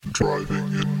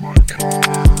Driving in my car.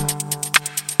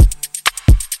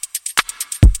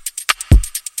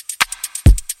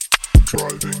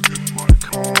 Driving in my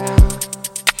car.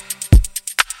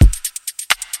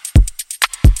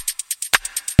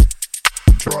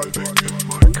 Driving in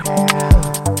my car.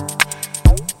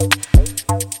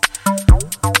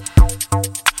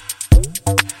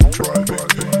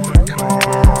 Driving in my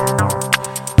car.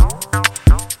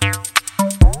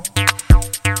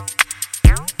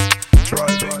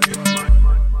 Driving in my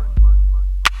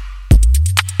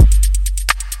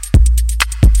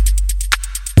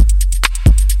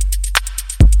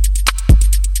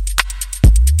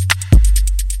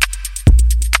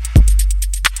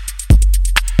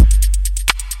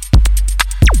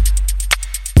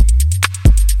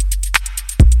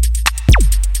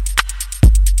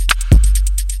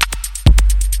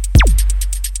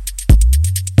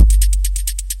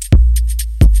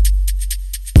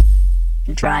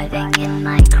Driving in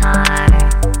my car,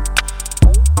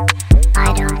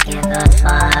 I don't give a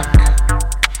fuck.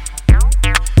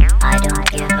 I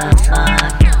don't give a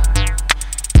fuck.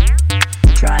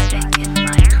 Driving in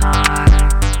my car,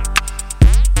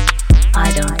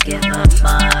 I don't give a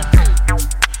fuck.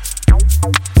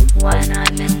 When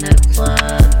I'm in the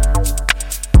club,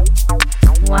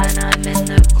 when I'm in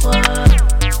the club,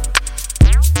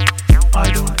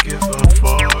 I don't give a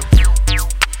fuck.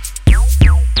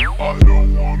 I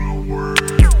don't wanna work.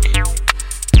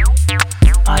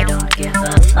 I don't give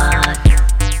a fuck.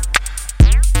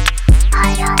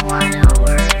 I don't wanna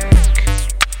work.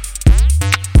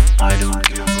 I don't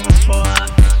give a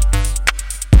fuck.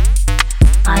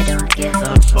 I don't give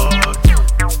a Fuck.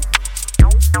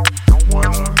 When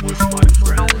I'm with my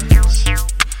friends,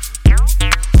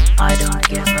 I don't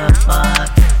give a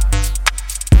fuck.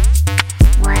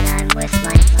 When I'm with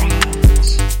my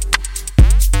friends,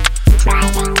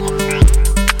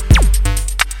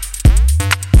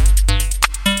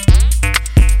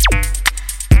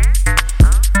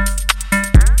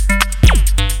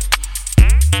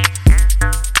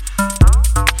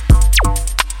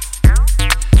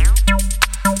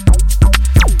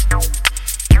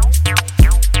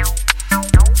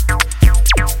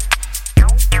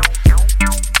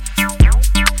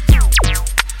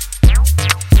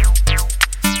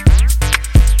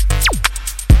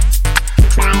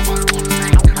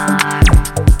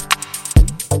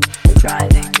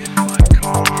 driving in my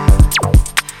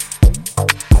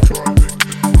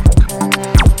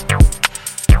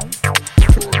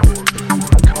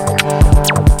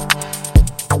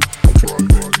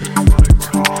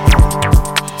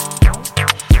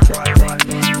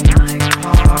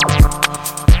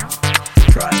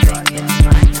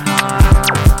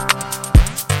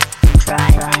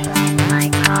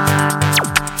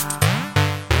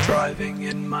driving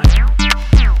in my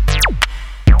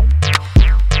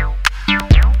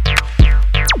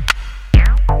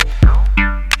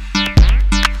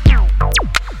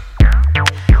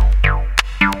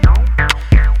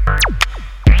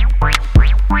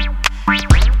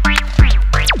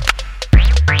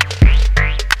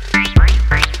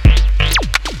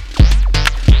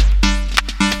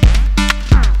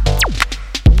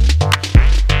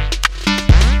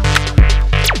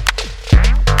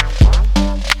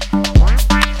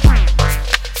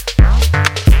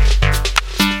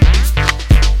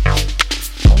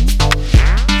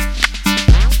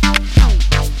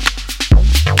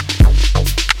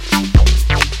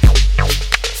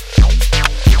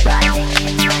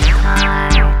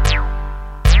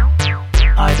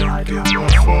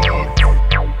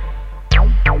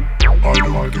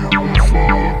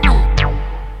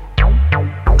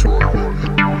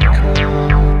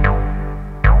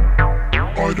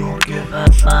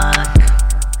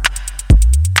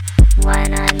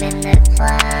when I'm in the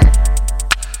club,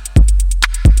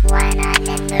 when I'm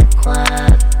in the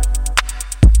club,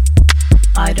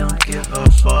 I don't give a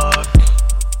fuck.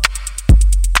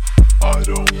 I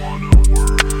don't wanna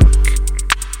work.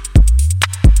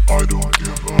 I don't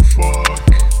give a fuck.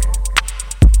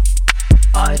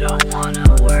 I don't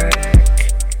wanna work.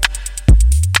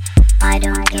 I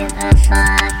don't give a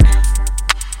fuck.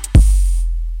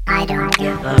 I don't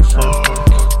give a Fuck.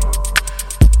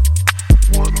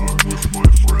 When I'm with my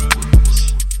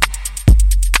friends,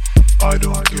 I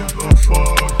don't give a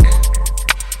fuck.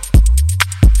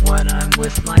 When I'm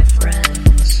with my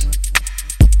friends,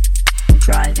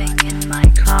 driving in my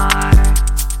car,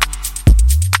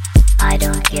 I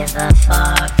don't give a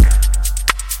fuck.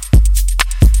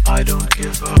 I don't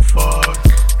give a fuck.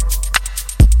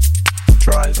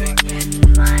 Driving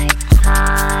in my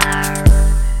car.